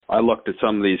I looked at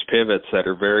some of these pivots that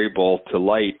are variable to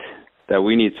light that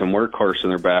we need some workhorse in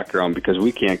their background because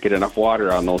we can't get enough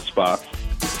water on those spots.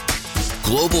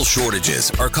 Global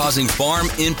shortages are causing farm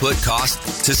input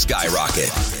costs to skyrocket.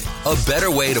 A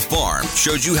Better Way to Farm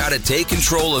shows you how to take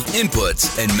control of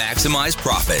inputs and maximize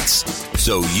profits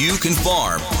so you can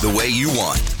farm the way you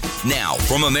want. Now,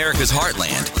 from America's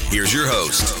Heartland, here's your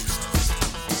host.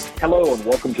 Hello and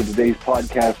welcome to today's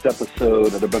podcast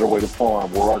episode of A Better Way to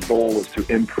Farm, where our goal is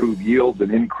to improve yields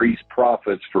and increase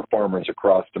profits for farmers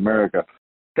across America.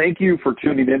 Thank you for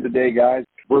tuning in today, guys.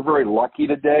 We're very lucky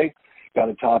today. Got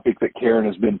a topic that Karen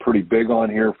has been pretty big on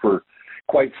here for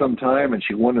quite some time, and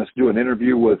she wanted us to do an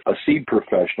interview with a seed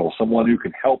professional, someone who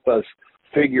can help us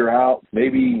figure out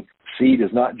maybe seed is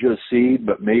not just seed,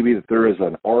 but maybe that there is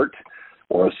an art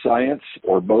or a science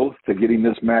or both to getting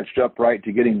this matched up right,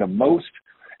 to getting the most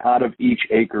out of each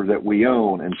acre that we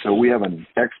own. And so we have an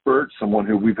expert, someone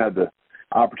who we've had the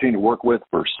opportunity to work with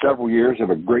for several years. I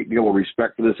have a great deal of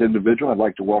respect for this individual. I'd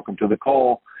like to welcome to the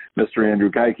call Mr.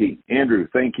 Andrew Geike. Andrew,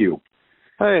 thank you.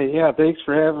 Hey, yeah, thanks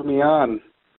for having me on.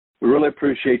 We really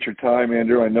appreciate your time,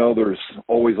 Andrew. I know there's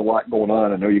always a lot going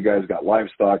on. I know you guys got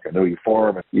livestock. I know you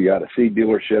farm. You got a seed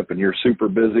dealership, and you're super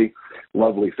busy.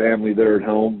 Lovely family there at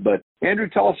home. But, Andrew,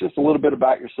 tell us just a little bit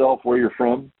about yourself, where you're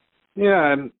from.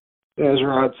 Yeah, as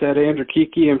Rod said, Andrew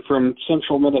Geike. I'm from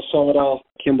central Minnesota,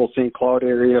 Kimball St. Cloud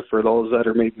area, for those that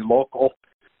are maybe local.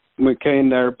 We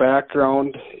kind of our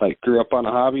background, I grew up on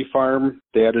a hobby farm.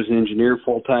 Dad is an engineer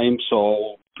full-time,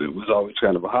 so it was always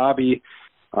kind of a hobby.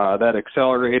 That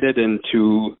accelerated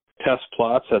into test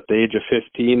plots at the age of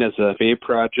 15 as a vape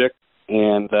project,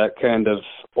 and that kind of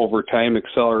over time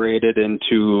accelerated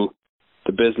into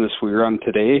the business we run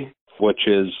today, which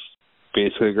is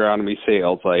basically agronomy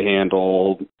sales. I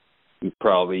handle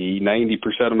probably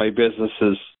 90% of my business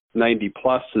is 90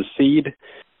 plus is seed,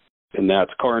 and that's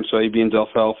corn, soybeans,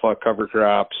 alfalfa, cover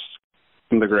crops,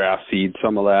 and the grass seed,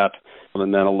 some of that,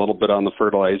 and then a little bit on the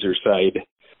fertilizer side,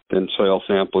 and soil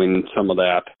sampling and some of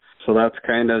that. So that's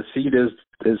kind of, seed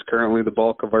is currently the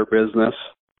bulk of our business.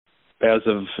 As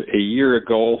of a year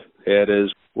ago, it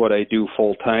is what I do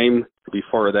full time.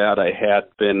 Before that, I had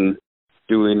been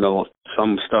doing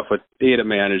some stuff with data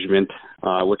management,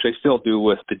 which I still do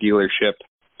with the dealership,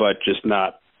 but just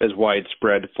not as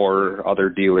widespread for other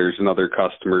dealers and other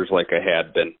customers like I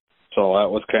had been. So that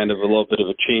was kind of a little bit of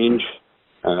a change,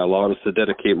 and allowed us to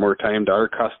dedicate more time to our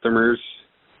customers,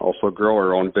 also grow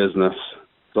our own business.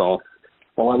 So,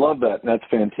 well, I love that. That's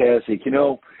fantastic. You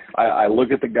know, I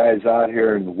look at the guys out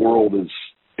here, and the world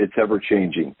it's ever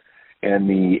changing, and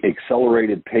the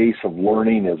accelerated pace of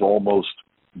learning is almost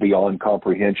beyond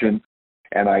comprehension.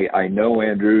 And I know,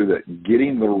 Andrew, that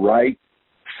getting the right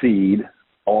seed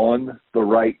on the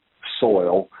right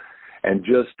soil, and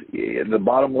just the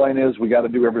bottom line is we got to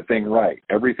do everything right.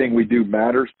 Everything we do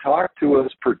matters. Talk to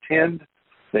us. Pretend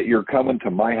that you're coming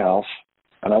to my house,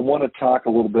 and I want to talk a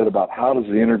little bit about how does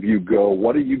the interview go.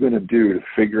 What are you going to do to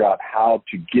figure out how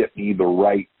to get me the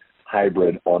right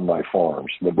hybrid on my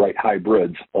farms, the right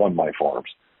hybrids on my farms?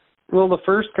 Well, the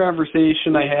first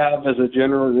conversation I have as a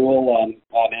general rule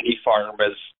on any farm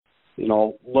is, you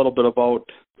know, a little bit about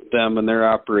them and their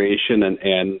operation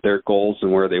and their goals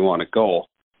and where they want to go.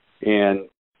 And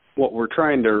what we're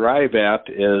trying to arrive at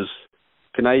is,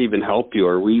 can I even help you?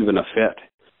 Are we even a fit?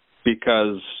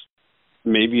 Because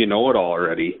maybe you know it all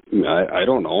already. I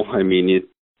don't know. I mean,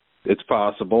 it's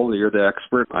possible. You're the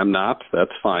expert. I'm not.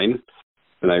 That's fine.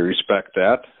 And I respect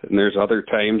that. And there's other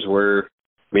times where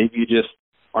maybe you just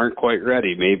aren't quite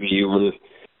ready. Maybe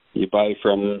you buy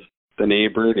from the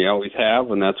neighbor and you always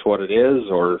have, and that's what it is,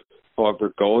 or however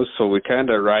it goes. So we kind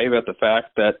of arrive at the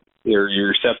fact that you're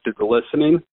receptive to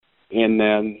listening. And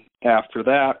then after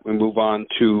that, we move on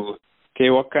to, okay,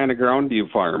 what kind of ground do you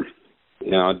farm?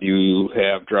 You know, do you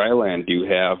have dry land? Do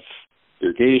you have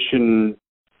irrigation,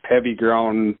 heavy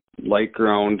ground, light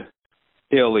ground,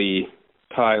 hilly,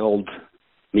 tiled,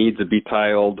 needs to be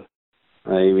tiled?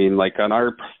 I mean, like on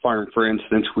our farm, for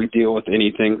instance, we deal with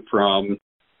anything from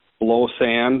blow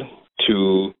sand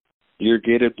to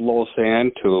irrigated blow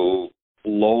sand to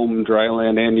loam, dry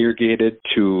land and irrigated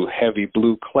to heavy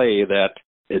blue clay that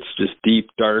it's just deep,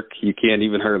 dark. You can't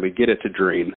even hardly get it to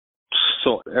drain.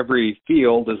 So every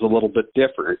field is a little bit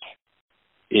different,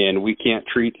 and we can't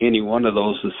treat any one of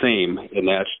those the same, and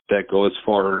that goes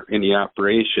for any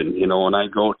operation. You know, when I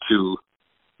go to,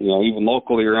 you know, even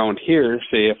locally around here,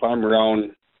 say if I'm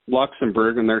around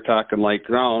Luxembourg and they're talking light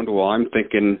ground, well, I'm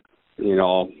thinking, you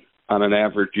know, on an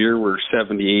average year, we're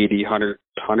 70, 80, 100,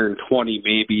 120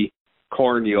 maybe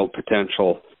corn yield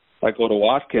potential. I go to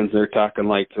Watkins, they're talking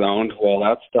light ground. Well,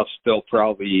 that stuff's still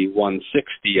probably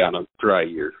 160 on a dry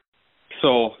year.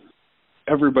 So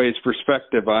everybody's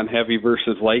perspective on heavy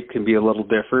versus light can be a little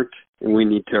different, and we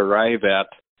need to arrive at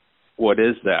what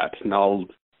is that. Now,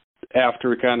 after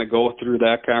we kind of go through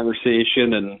that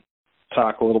conversation and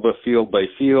talk a little bit field by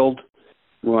field,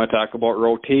 we want to talk about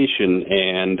rotation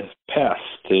and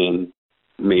pest and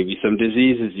maybe some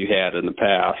diseases you had in the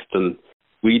past and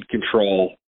weed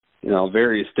control,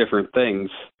 various different things,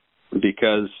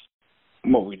 because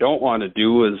what we don't want to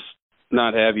do is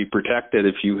not have you protected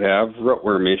if you have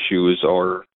rootworm issues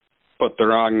or put the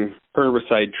wrong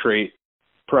herbicide trait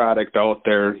product out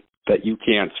there that you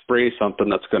can't spray something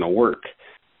that's going to work.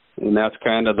 And that's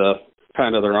kind of the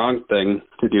wrong thing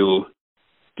to do.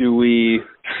 Do we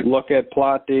look at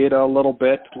plot data a little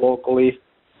bit locally?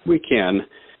 We can,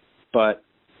 but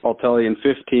I'll tell you, in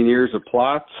 15 years of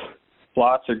plots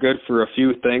are good for a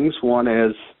few things. One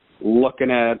is looking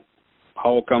at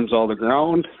how it comes out of the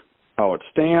ground, how it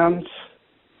stands,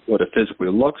 what it physically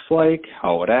looks like,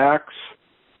 how it acts.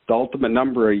 The ultimate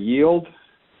number of yield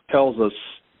tells us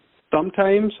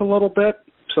sometimes a little bit.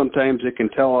 Sometimes it can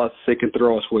throw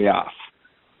us way off.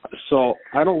 So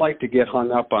I don't like to get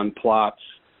hung up on plots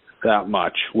that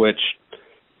much, which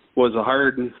was a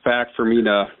hard fact for me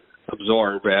to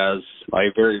absorb, as I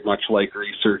very much like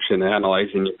research and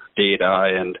analyzing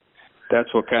data, and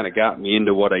that's what kind of got me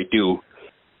into what I do.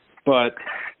 But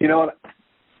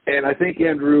and I think,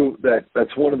 Andrew,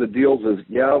 that's one of the deals is,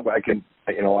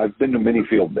 I've been to many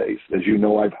field days. As you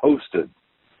know, I've hosted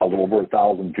a little over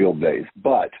 1,000 field days,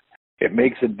 but it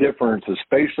makes a difference,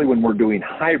 especially when we're doing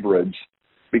hybrids,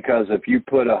 because if you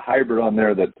put a hybrid on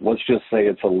there that, let's just say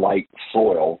it's a light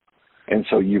soil, and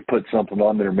so you put something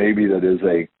on there maybe that is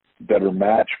a better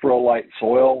match for a light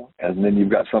soil, and then you've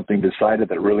got something decided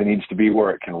that really needs to be where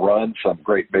it can run, some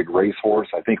great big racehorse,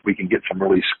 I think we can get some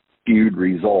really skewed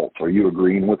results. Are you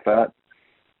agreeing with that?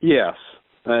 Yes,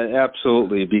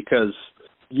 absolutely, because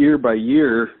year by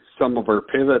year, some of our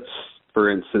pivots, for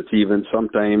instance, even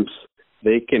sometimes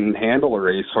they can handle a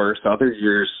racehorse. Other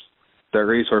years, the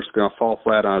racehorse is going to fall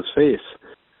flat on its face.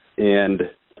 And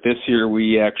this year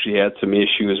we actually had some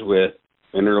issues with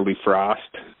an early frost,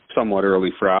 somewhat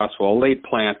early frost. Well, late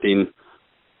planting,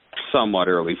 somewhat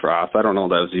early frost. I don't know if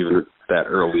that was even that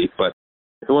early, but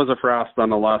it was a frost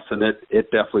nonetheless, and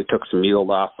it definitely took some yield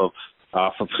off of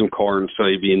some corn,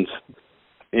 soybeans.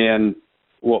 And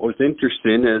what was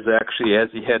interesting is actually as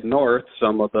you head north,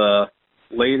 some of the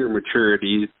later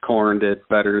maturity corn did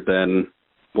better than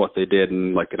what they did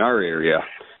in our area.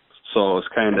 So it's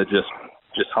kind of just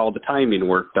how the timing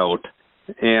worked out.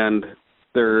 And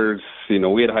there's,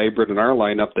 we had a hybrid in our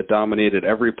lineup that dominated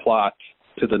every plot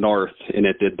to the north, and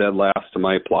it did dead last to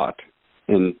my plot.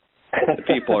 And the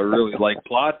people who really like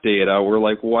plot data were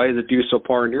like, why did it do so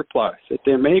poor in your plot? It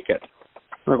didn't make it.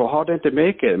 I go, how didn't it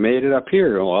make it? It made it up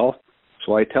here. Well,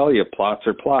 so I tell you, plots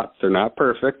are plots. They're not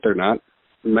perfect. They're not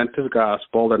meant as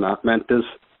gospel. They're meant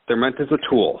as a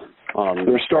tool.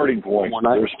 They're a starting point. One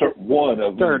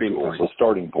of the tools, a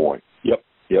starting point.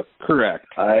 Yep. Correct.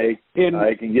 I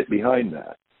can get behind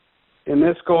that. And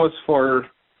this goes for,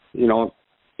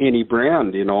 any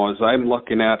brand, as I'm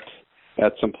looking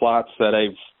at some plots that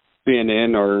I've been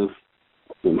in or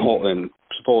and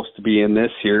supposed to be in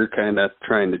this year, kind of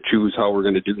trying to choose how we're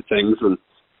going to do things.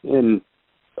 And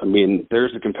I mean,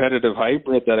 there's a competitive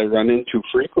hybrid that I run into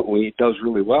frequently. It does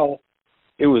really well.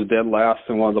 It was dead last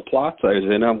in one of the plots I was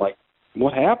in. I'm like,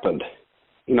 what happened?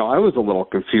 I was a little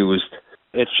confused.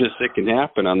 It can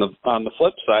happen. On the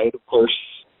flip side, of course,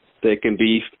 they can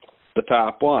be the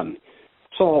top one.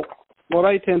 So what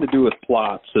I tend to do with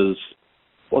plots is,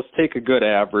 let's take a good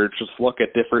average. Let's look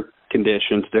at different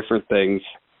conditions, different things.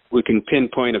 We can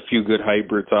pinpoint a few good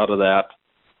hybrids out of that.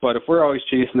 But if we're always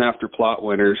chasing after plot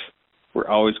winners, we're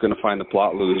always going to find the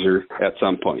plot loser at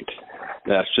some point.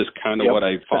 That's just kind of what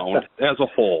I've found as a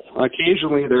whole.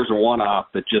 Occasionally there's a one-off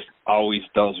that just always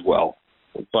does well,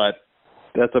 but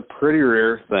that's a pretty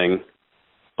rare thing.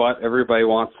 But everybody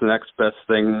wants the next best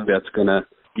thing that's going to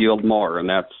yield more, and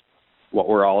that's what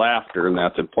we're all after, and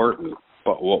that's important.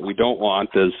 But what we don't want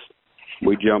is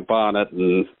we jump on it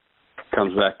and it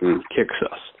comes back and kicks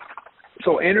us.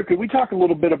 So, Andrew, could we talk a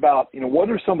little bit about, what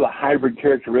are some of the hybrid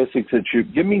characteristics that you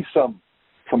give me some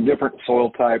from different soil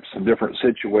types and different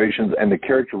situations and the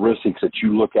characteristics that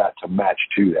you look at to match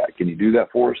to that? Can you do that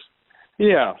for us?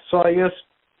 Yeah. So I guess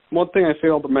one thing I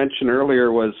failed to mention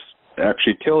earlier was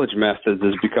actually tillage methods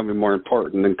is becoming more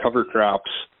important than cover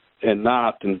crops and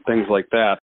things like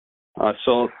that.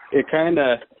 So it kind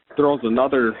of throws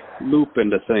another loop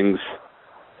into things.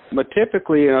 But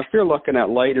typically, if you're looking at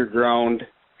lighter ground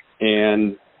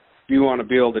and you want to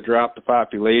be able to drop the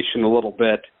population a little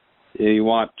bit, you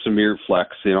want some ear flex.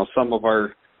 Some of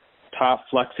our top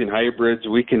flexing hybrids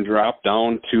we can drop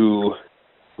down to,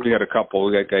 we got a couple,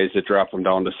 we got guys that drop them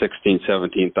down to 16,000,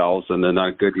 17,000, and on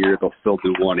a good year they'll still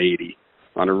do 180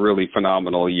 on a really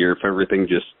phenomenal year if everything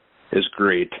just is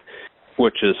great,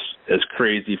 which is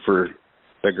crazy for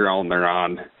the ground they're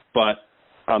on. But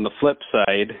on the flip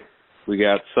side, we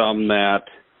got some that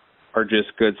are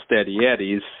just good steady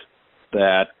eddies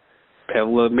that have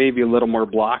maybe a little more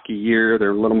blocky year.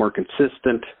 They're a little more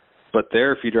consistent. But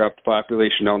there, if you drop the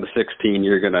population down to 16,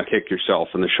 you're going to kick yourself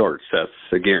in the shorts. That's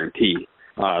a guarantee.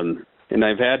 And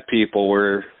I've had people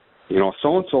where,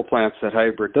 so-and-so plants that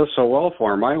hybrid does so well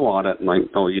for them, I want it. And I'm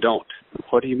like, no, you don't.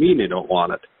 What do you mean you don't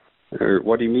want it? Or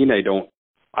what do you mean I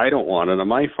don't want it on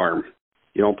my farm?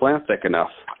 You don't plant thick enough.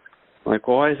 I'm like,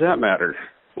 well, why does that matter?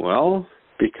 Well,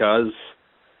 because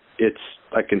it's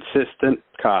a consistent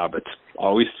cob. It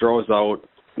always throws out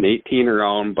an 18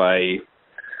 around by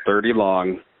 30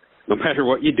 long, no matter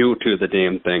what you do to the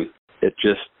damn thing.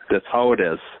 That's how it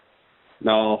is.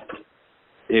 Now,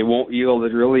 it won't yield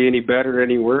really any better,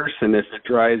 any worse, and if it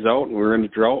dries out and we're in a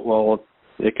drought, well,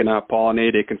 it cannot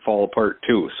pollinate, it can fall apart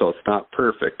too, so it's not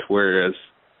perfect. Whereas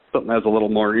something has a little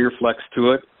more ear flex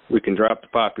to it, we can drop the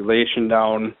population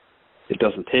down, it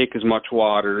doesn't take as much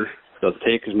water, doesn't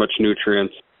take as much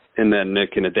nutrients, and then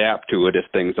it can adapt to it if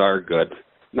things are good.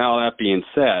 Now, that being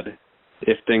said,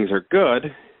 if things are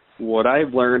good, what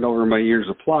I've learned over my years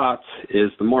of plots is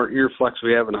the more ear flex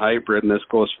we have in hybrid, and this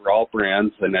goes for all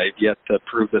brands, and I've yet to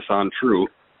prove this on true,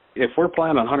 if we're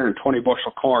planting 120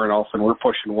 bushel corn, all of a sudden we're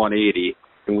pushing 180,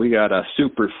 and we got a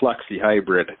super flexy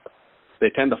hybrid, they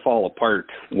tend to fall apart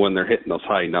when they're hitting those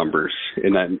high numbers.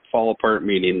 And that fall apart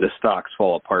meaning the stalks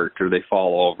fall apart or they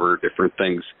fall over, different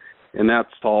things. And that's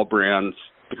all brands.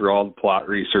 Through all the plot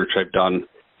research I've done,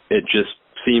 it just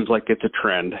seems like it's a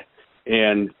trend.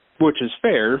 And which is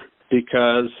fair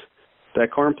because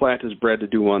that corn plant is bred to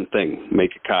do one thing,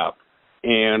 make a cob.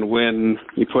 And when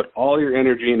you put all your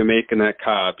energy into making that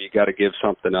cob, you got to give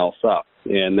something else up.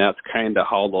 And that's kind of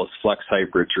how those flex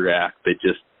hybrids react.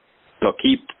 They'll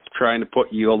keep trying to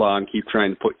put yield on,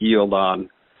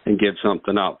 and give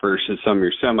something up versus some of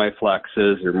your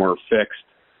semi-flexes are more fixed.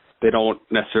 They don't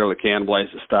necessarily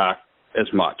cannibalize the stock as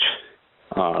much.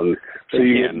 So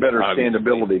you get better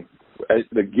standability.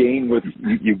 The gain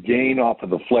you gain off of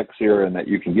the flex here, and that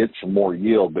you can get some more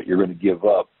yield, but you're going to give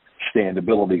up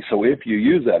standability. So if you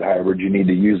use that hybrid, you need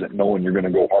to use it knowing you're going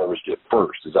to go harvest it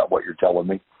first. Is that what you're telling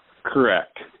me?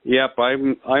 Correct. Yep,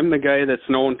 I'm the guy that's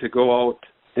known to go out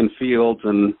in fields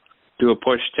and do a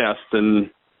push test in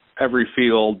every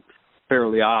field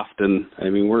fairly often. I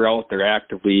mean, we're out there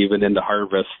actively even into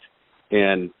harvest,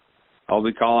 and I'll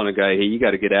be calling a guy, hey, you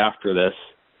got to get after this.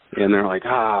 And they're like,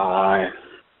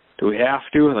 do we have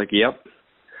to? Like, yep.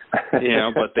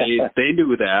 But they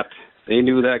knew that. They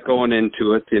knew that going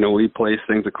into it. We place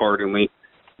things accordingly.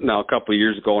 Now, a couple of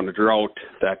years ago in the drought,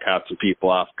 that caught some people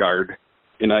off guard.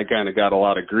 And I kind of got a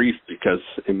lot of grief because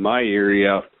in my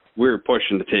area, we were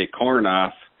pushing to take corn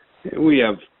off. We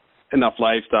have enough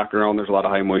livestock around. There's a lot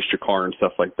of high moisture corn,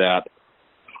 stuff like that.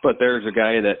 But there's a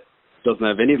guy that doesn't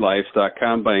have any livestock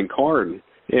combining corn.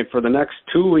 And for the next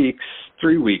 2 weeks,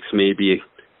 3 weeks maybe,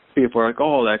 people are like,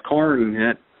 oh, that corn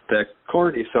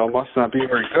you sell must not be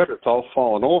very good. It's all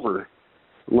falling over.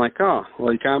 I'm like, oh,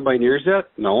 well, you combine yours yet?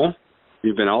 No.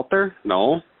 You've been out there?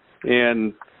 No.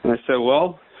 And I said,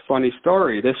 well, funny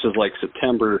story. This is like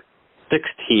September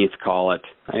 16th, call it,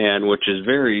 and which is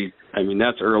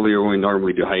that's earlier when we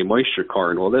normally do high moisture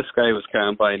corn. Well, this guy was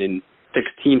combining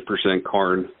 16%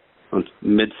 corn on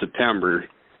mid-September.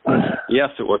 Yes,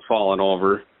 it was falling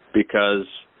over because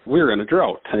we were in a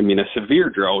drought. A severe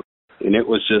drought, and it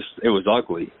was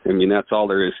ugly. That's all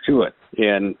there is to it.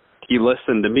 And he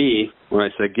listened to me when I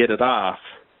said, get it off,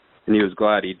 and he was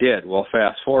glad he did. Well,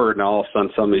 fast forward, and all of a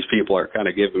sudden some of these people are kind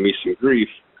of giving me some grief.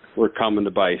 We're coming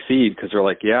to buy seed because they're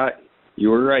like, yeah, you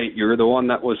were right. You were the one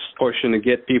that was pushing to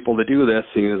get people to do this.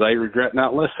 And he goes, I regret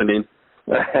not listening.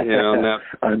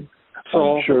 I'm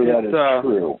sure that is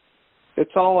true.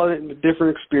 It's all a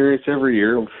different experience every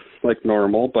year, like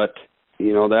normal, but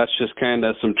that's just kind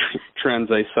of some trends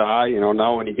I saw.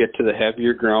 Now when you get to the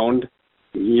heavier ground,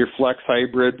 your flex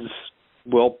hybrids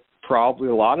will probably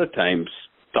a lot of times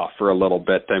suffer a little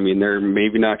bit. They're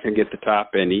maybe not going to get the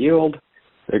top end yield.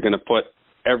 They're going to put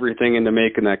everything into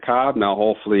making that cob. Now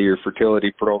hopefully your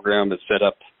fertility program is set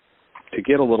up to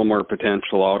get a little more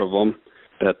potential out of them,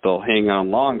 that they'll hang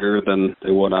on longer than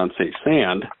they would on, say,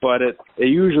 sand. But it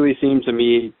usually seems to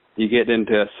me you get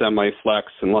into a semi-flex,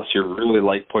 unless you're really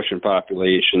like pushing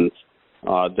populations,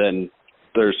 then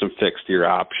there's some fixed year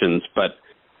options. But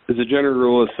as a general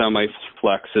rule,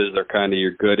 semi-flexes are kind of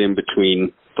your good in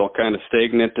between. They'll kind of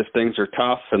stagnate if things are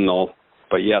tough,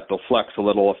 but yet they'll flex a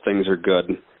little if things are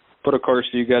good. But of course,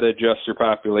 you got to adjust your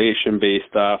population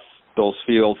based off those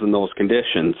fields and those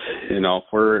conditions. If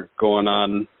we're going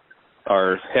on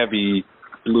our heavy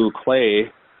blue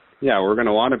clay, we're going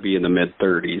to want to be in the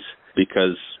mid-30s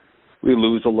because we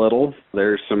lose a little.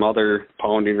 There's some other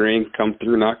pounding rain come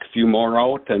through, knock a few more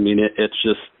out. I mean,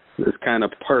 it's kind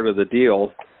of part of the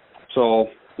deal. So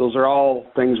those are all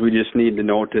things we just need to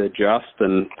know to adjust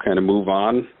and kind of move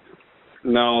on.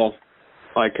 Now,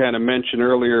 I kind of mentioned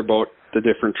earlier about the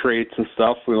different traits and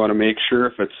stuff. We want to make sure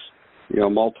if it's,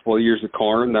 multiple years of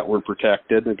corn that we're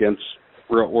protected against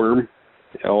rootworm,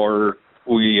 or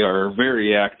we are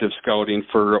very active scouting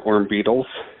for rootworm beetles,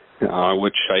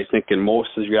 which I think in most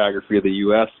of the geography of the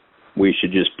U.S., we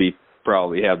should just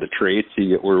probably have the traits.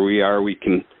 Where we are, we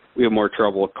have more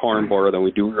trouble with corn borer than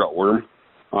we do rootworm,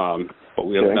 but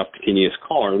we have enough continuous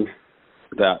corn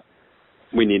that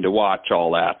we need to watch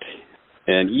all that.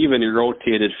 And even in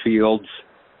rotated fields,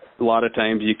 a lot of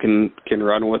times you can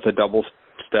run with a double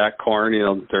stack corn.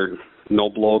 There's no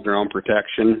below ground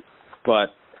protection,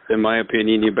 but in my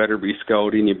opinion, you better be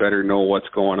scouting. You better know what's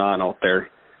going on out there,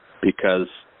 because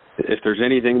if there's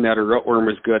anything that a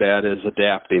rootworm is good at is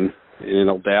adapting, and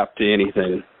it'll adapt to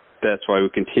anything. That's why we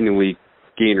continually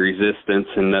gain resistance,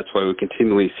 and that's why we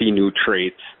continually see new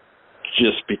traits,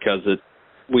 just because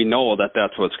we know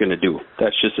that's what it's going to do.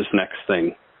 That's just its next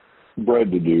thing.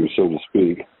 Bred to do, so to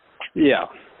speak. Yeah.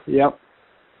 Yep.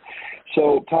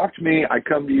 So talk to me. I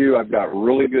come to you. I've got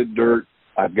really good dirt.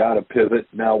 I've got a pivot.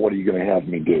 Now what are you going to have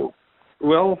me do?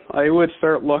 Well, I would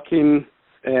start looking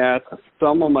at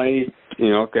some of my,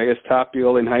 top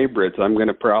yielding hybrids. I'm going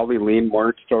to probably lean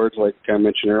more towards, like I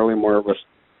mentioned earlier, more of a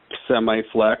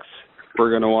semi-flex. We're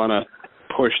going to want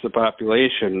to push the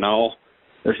population. Now,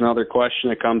 there's another question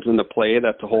that comes into play.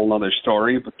 That's a whole other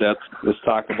story, but let's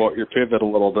talk about your pivot a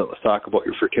little bit. Let's talk about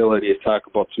your fertility. Let's talk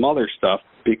about some other stuff,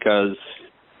 because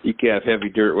you can have heavy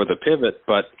dirt with a pivot,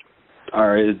 but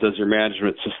does your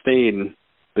management sustain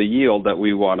the yield that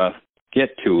we want to get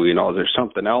to? There's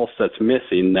something else that's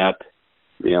missing that,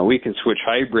 we can switch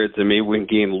hybrids and maybe we can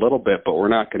gain a little bit, but we're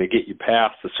not going to get you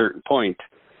past a certain point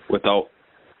without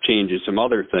changing some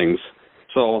other things.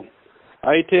 So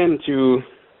I tend to,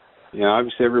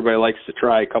 obviously everybody likes to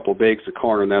try a couple bags of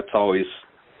corn. That's always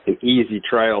an easy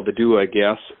trial to do, I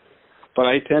guess. But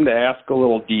I tend to ask a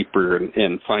little deeper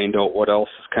and find out what else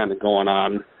is kind of going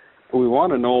on. We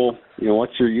want to know,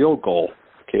 what's your yield goal?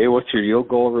 Okay, what's your yield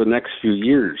goal over the next few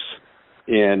years?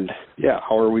 And,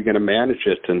 how are we going to manage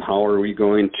it? And how are we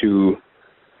going to,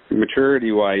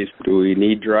 maturity-wise, do we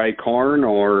need dry corn,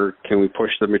 or can we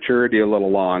push the maturity a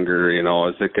little longer?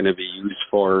 Is it going to be used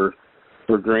for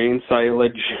grain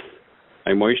silage,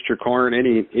 high moisture corn,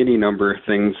 any number of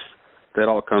things? That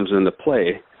all comes into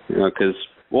play, because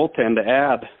we'll tend to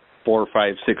add 4,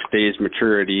 5, 6 days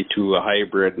maturity to a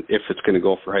hybrid if it's going to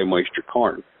go for high moisture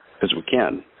corn, because we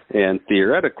can. And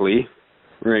theoretically,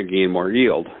 we're going to gain more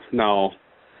yield. Now,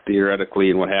 theoretically,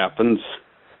 and what happens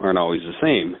aren't always the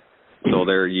same. So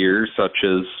there are years such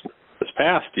as this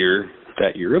past year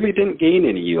that you really didn't gain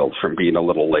any yield from being a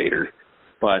little later.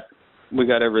 But we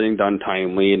got everything done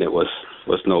timely, and it was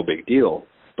no big deal.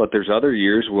 But there's other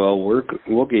years,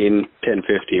 we'll gain 10,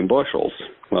 15 bushels.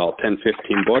 Well, 10,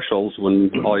 15 bushels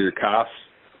when all your costs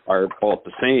are about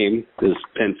the same is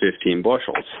 10, 15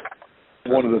 bushels.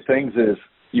 One of the things is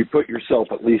you put yourself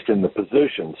at least in the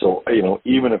position. So,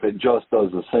 even if it just does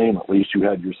the same, at least you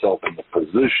had yourself in the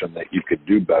position that you could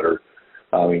do better.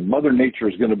 I mean, Mother Nature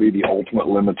is going to be the ultimate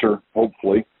limiter,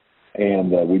 hopefully,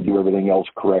 and we do everything else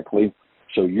correctly.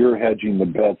 So you're hedging the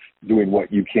bets, doing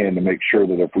what you can to make sure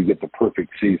that if we get the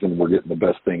perfect season, we're getting the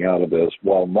best thing out of this,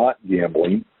 while not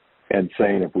gambling and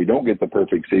saying if we don't get the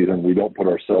perfect season, we don't put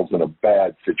ourselves in a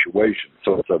bad situation.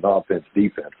 So it's an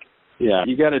offense-defense. Yeah,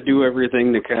 you got to do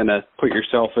everything to kind of put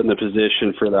yourself in the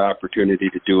position for the opportunity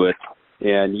to do it.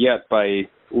 And yet by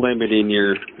limiting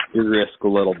your risk a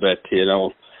little bit,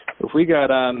 if we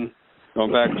got on,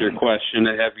 going back to your question,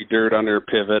 a heavy dirt under a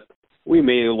pivot, we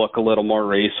may look a little more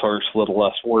racehorse, a little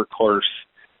less workhorse.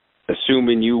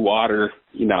 Assuming you water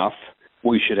enough,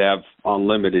 we should have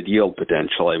unlimited yield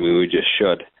potential. I mean, we just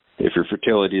should. If your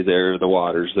fertility there, the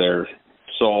water's there.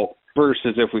 So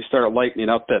versus if we start lightening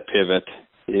up that pivot,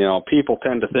 people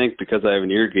tend to think because I have an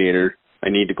irrigator, I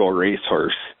need to go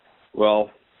racehorse. Well,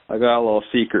 I got a little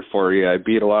secret for you. I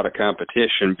beat a lot of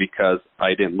competition because I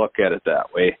didn't look at it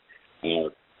that way.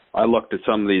 I looked at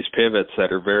some of these pivots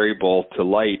that are variable to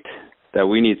light, that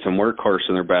we need some workhorse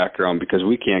in their background because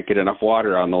we can't get enough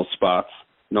water on those spots.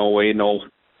 no way,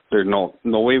 there's no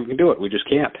way we can do it. We just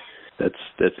can't.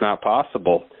 It's not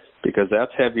possible, because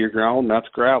that's heavier ground, that's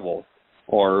gravel,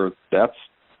 or that's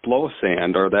low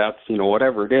sand, or that's,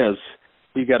 whatever it is.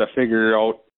 You got to figure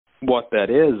out what that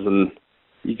is, and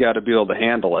you got to be able to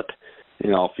handle it.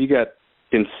 If you got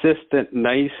consistent,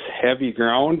 nice, heavy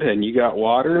ground and you got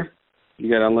water, you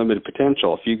got unlimited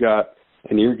potential. If you got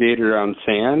an irrigator on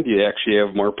sand, you actually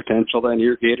have more potential than an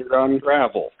irrigator on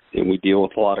gravel. And we deal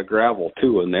with a lot of gravel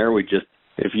too. And there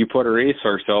if you put a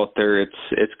racehorse out there,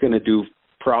 it's going to do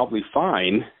probably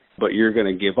fine, but you're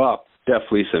going to give up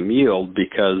definitely some yield,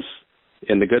 because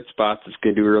in the good spots it's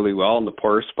going to do really well. In the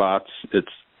poor spots, it's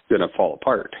going to fall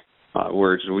apart.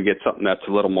 Whereas we get something that's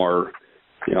a little more,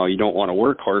 you don't want a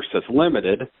workhorse that's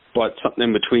limited, but something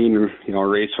in between, a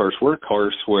racehorse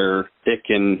workhorse where it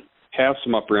can have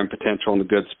some upper end potential in the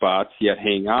good spots, yet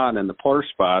hang on in the poor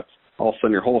spots. All of a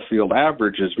sudden your whole field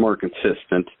average is more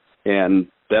consistent, and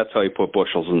that's how you put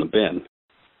bushels in the bin.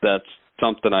 That's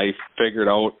something I figured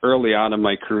out early on in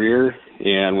my career,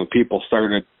 and when people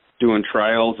started doing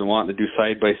trials and wanting to do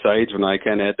side-by-sides, when I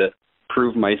kind of had to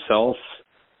prove myself,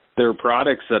 there were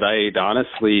products that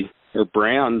or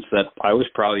brands that I was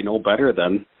probably no better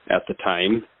than at the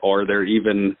time, or they're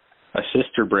even a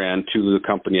sister brand to the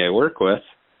company I work with,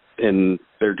 and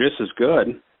they're just as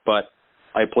good, but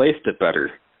I placed it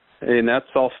better. And that's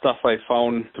all stuff I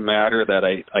found to matter that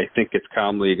I think it's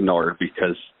commonly ignored,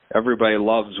 because everybody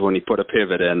loves when you put a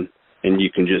pivot in and you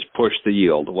can just push the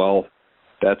yield. Well,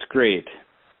 that's great,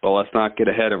 but let's not get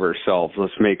ahead of ourselves.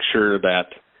 Let's make sure that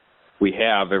we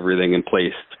have everything in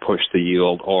place to push the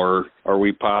yield, or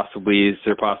is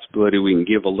there a possibility we can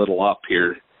give a little up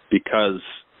here because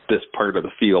this part of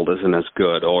the field isn't as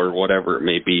good, or whatever it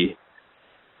may be.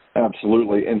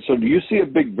 Absolutely. And so do you see a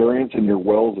big variance in your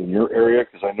wells in your area?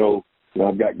 Because I know,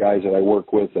 I've got guys that I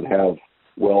work with that have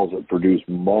wells that produce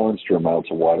monster amounts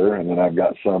of water, and then I've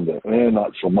got some that,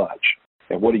 not so much.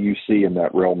 And what do you see in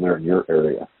that realm there in your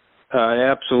area?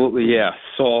 Absolutely, yeah.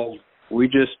 So we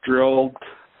just drilled,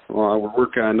 we're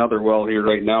working on another well here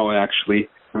right now, actually,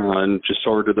 and just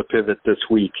ordered the pivot this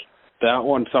week. That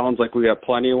one sounds like we got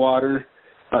plenty of water.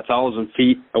 1,000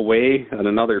 feet away in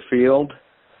another field,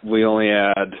 we only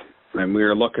had, and we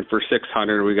were looking for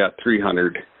 600, we got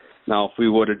 300. Now, if we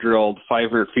would have drilled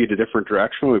 500 feet a different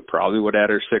direction, we probably would add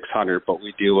our 600, but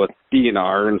we deal with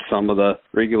DNR and some of the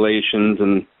regulations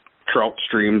and trout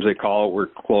streams, they call it. We're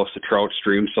close to trout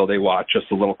streams, so they watch us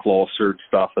a little closer and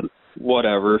stuff, and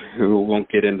whatever. We won't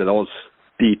get into those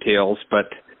details, but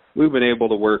we've been able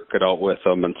to work it out with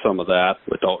them and some of that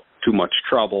without too much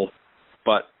trouble.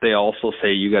 But they also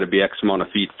say you got to be X amount of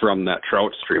feet from that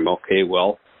trout stream. Okay,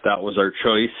 well, that was our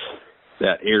choice,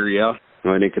 that area.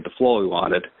 I didn't get the flow we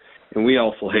wanted. And we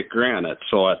also hit granite.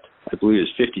 So at, I believe it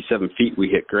was 57 feet we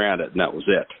hit granite, and that was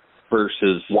it.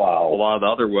 Versus a lot of the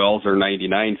other wells are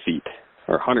 99 feet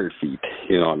or 100 feet,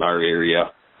 in our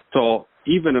area. So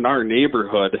even in our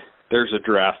neighborhood, there's a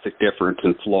drastic difference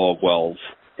in flow of wells.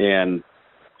 And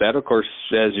that, of course,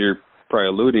 as you're probably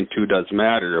alluding to, does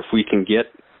matter. If we can get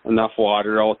enough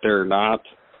water out there or not,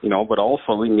 but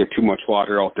also we can get too much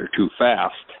water out there too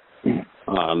fast.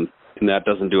 And that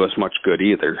doesn't do us much good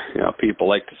either. People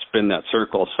like to spin that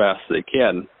circle as fast as they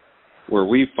can, where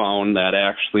we found that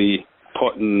actually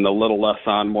putting a little less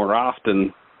on more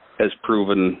often has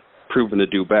proven to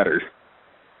do better.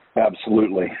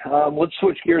 Absolutely. Let's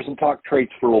switch gears and talk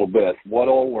traits for a little bit.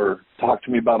 Talk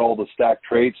to me about all the stack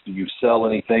traits. Do you sell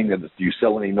anything? Do you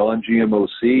sell any non-GMO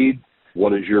seed?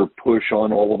 What is your push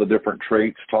on all of the different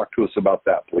traits? Talk to us about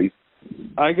that, please.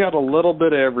 I got a little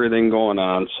bit of everything going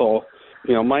on. So,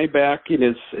 my backing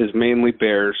is mainly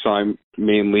Bayer, so I'm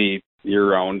mainly your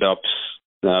Roundups,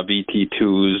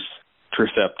 VT2s,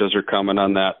 Triceptas are coming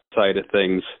on that side of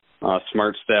things,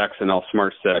 Smart Stacks, and now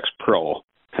Smart Stacks Pro.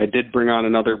 I did bring on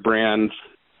another brand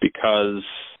because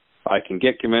I can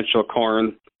get conventional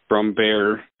corn from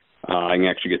Bayer. I can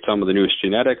actually get some of the newest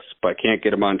genetics, but I can't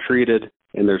get them untreated.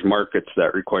 And there's markets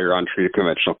that require untreated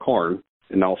conventional corn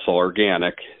and also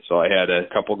organic. So I had a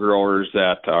couple growers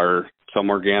that are some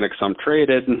organic, some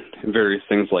traded, and various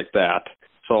things like that.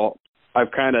 So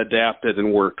I've kind of adapted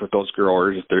and worked with those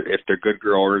growers. If they're good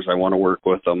growers, I want to work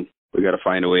with them. We got to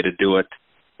find a way to do it.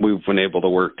 We've been able to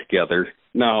work together.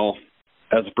 Now,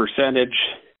 as a percentage,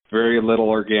 very little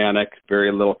organic,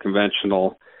 very little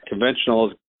conventional. Conventional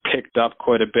has picked up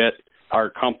quite a bit. Our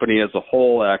company as a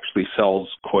whole actually sells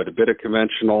quite a bit of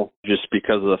conventional just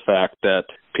because of the fact that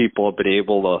people have been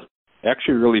able to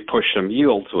actually really push some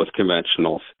yields with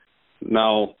conventionals.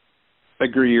 Now,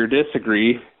 agree or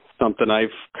disagree, something I've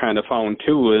kind of found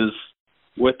too is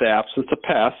with the absence of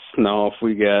pests, now if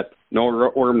we get no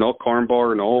rootworm, no corn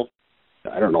borer, no,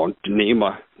 I don't know, name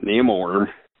a worm.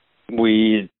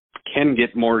 We can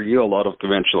get more yield out of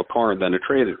conventional corn than a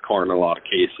traded corn in a lot of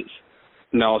cases.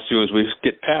 Now, as soon as we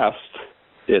get past,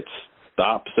 it's the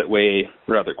opposite way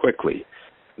rather quickly.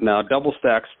 Now, double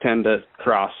stacks tend to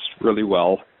cross really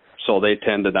well, so they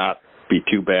tend to not be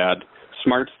too bad.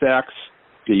 Smart stacks,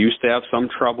 you used to have some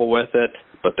trouble with it,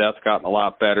 but that's gotten a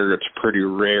lot better. It's pretty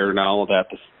rare now that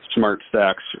the smart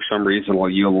stacks, for some reason, will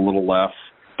yield a little less,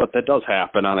 but that does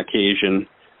happen on occasion.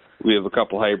 We have a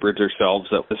couple hybrids ourselves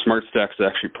that the smart stacks is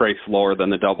actually priced lower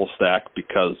than the double stack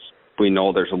because we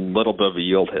know there's a little bit of a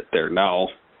yield hit there. Now,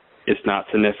 it's not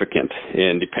significant,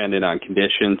 and depending on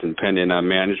conditions and depending on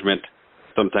management,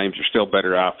 sometimes you're still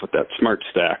better off with that smart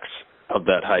stacks of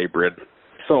that hybrid.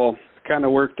 So kind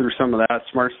of work through some of that.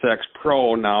 Smart Stacks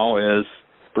Pro now is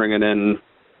bringing in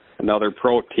another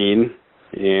protein,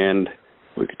 and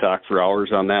we could talk for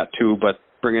hours on that too, but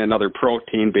bringing another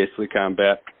protein basically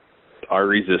combat our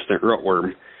resistant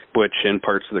rootworm, which in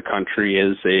parts of the country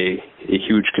is a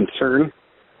huge concern.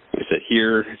 I said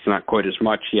here, it's not quite as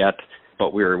much yet,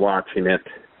 but we are watching it.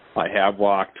 I have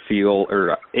walked a field,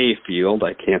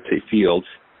 I can't say fields.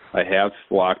 I have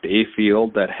walked a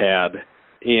field that had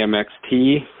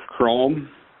AMXT, Chrome,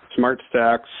 Smart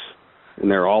Stacks, and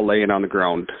they're all laying on the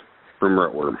ground from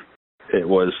rootworm. It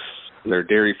was their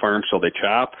dairy farm, so they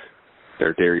chop.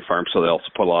 Their dairy farm, so they also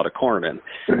put a lot of corn in.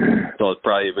 So it's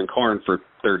probably been corn for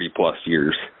 30 plus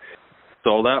years.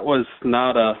 So that was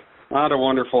not a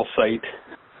wonderful sight.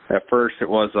 At first it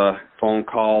was a phone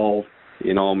call,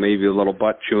 maybe a little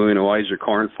butt chewing, why is your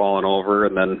corn falling over?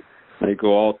 And then I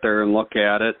go out there and look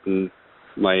at it, and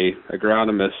my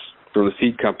agronomist from the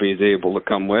seed company is able to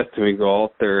come with, and we go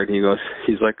out there, and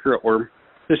he's like, rootworm,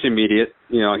 just immediate.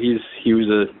 He's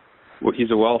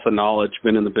a wealth of knowledge,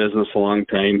 been in the business a long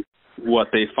time.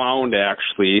 What they found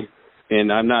actually,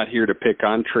 and I'm not here to pick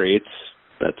on traits,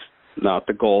 that's not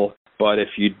the goal, but if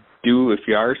you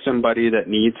are somebody that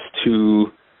needs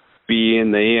to be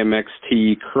in the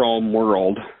AMXT Chrome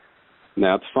world,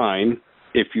 that's fine.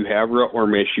 If you have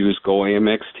rootworm issues, go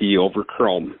AMXT over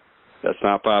Chrome. That's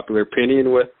not popular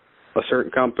opinion with a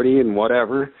certain company and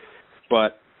whatever,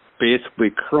 but basically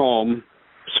Chrome,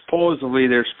 supposedly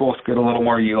they're supposed to get a little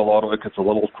more yield out of it because it's a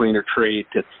little cleaner trait.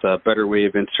 It's a better way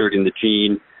of inserting the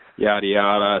gene, yada,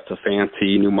 yada. It's a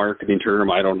fancy new marketing term.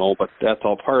 I don't know, but that's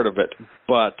all part of it.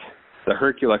 But the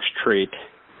Herculex trait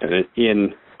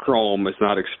in Chrome is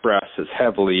not expressed as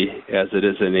heavily as it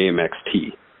is in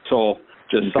AMXT. So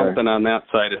just something on that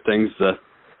side of things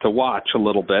to watch a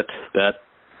little bit. That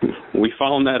we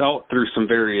found that out through some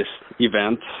various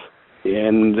events.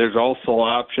 And there's also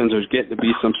options. There's getting to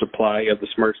be some supply of the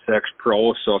Smart Stacks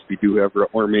Pro. So if you do have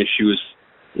rootworm issues,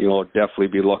 definitely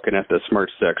be looking at the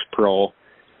Smart Stacks Pro.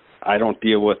 I don't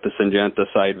deal with the Syngenta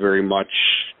side very much,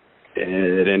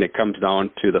 and it comes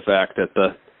down to the fact that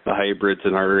the hybrids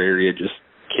in our area just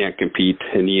can't compete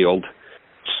in yield.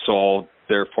 So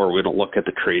therefore, we don't look at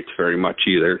the traits very much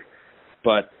either.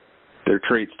 But their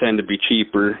traits tend to be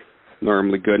cheaper.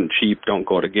 Normally, good and cheap don't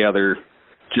go together.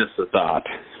 Just a thought.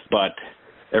 But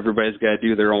everybody's got to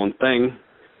do their own thing,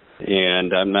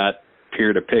 and I'm not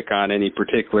here to pick on any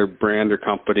particular brand or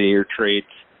company or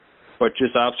traits, but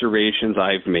just observations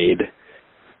I've made.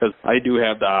 Because I do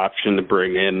have the option to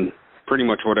bring in pretty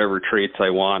much whatever traits I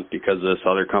want because of this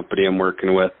other company I'm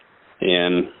working with.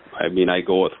 And, I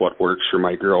go with what works for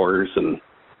my growers, and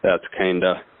that's kind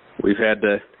of, we've had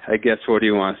to, I guess, what do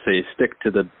you want to say, stick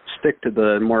to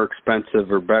the more expensive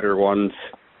or better ones,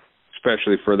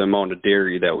 especially for the amount of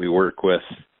dairy that we work with.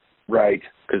 Right.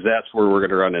 Because that's where we're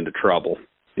going to run into trouble.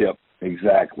 Yep,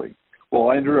 exactly.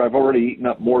 Well, Andrew, I've already eaten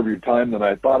up more of your time than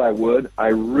I thought I would. I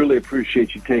really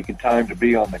appreciate you taking time to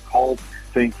be on the call.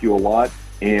 Thank you a lot.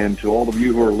 And to all of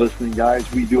you who are listening, guys,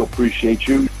 we do appreciate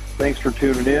you. Thanks for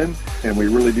tuning in, and we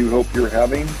really do hope you're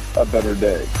having a better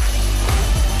day.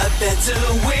 A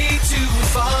better way to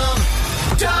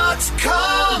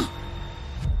farm.com.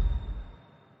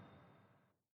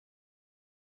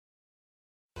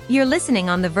 You're listening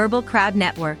on the Verbal Crowd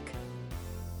Network.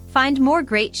 Find more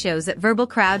great shows at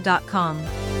verbalcrowd.com.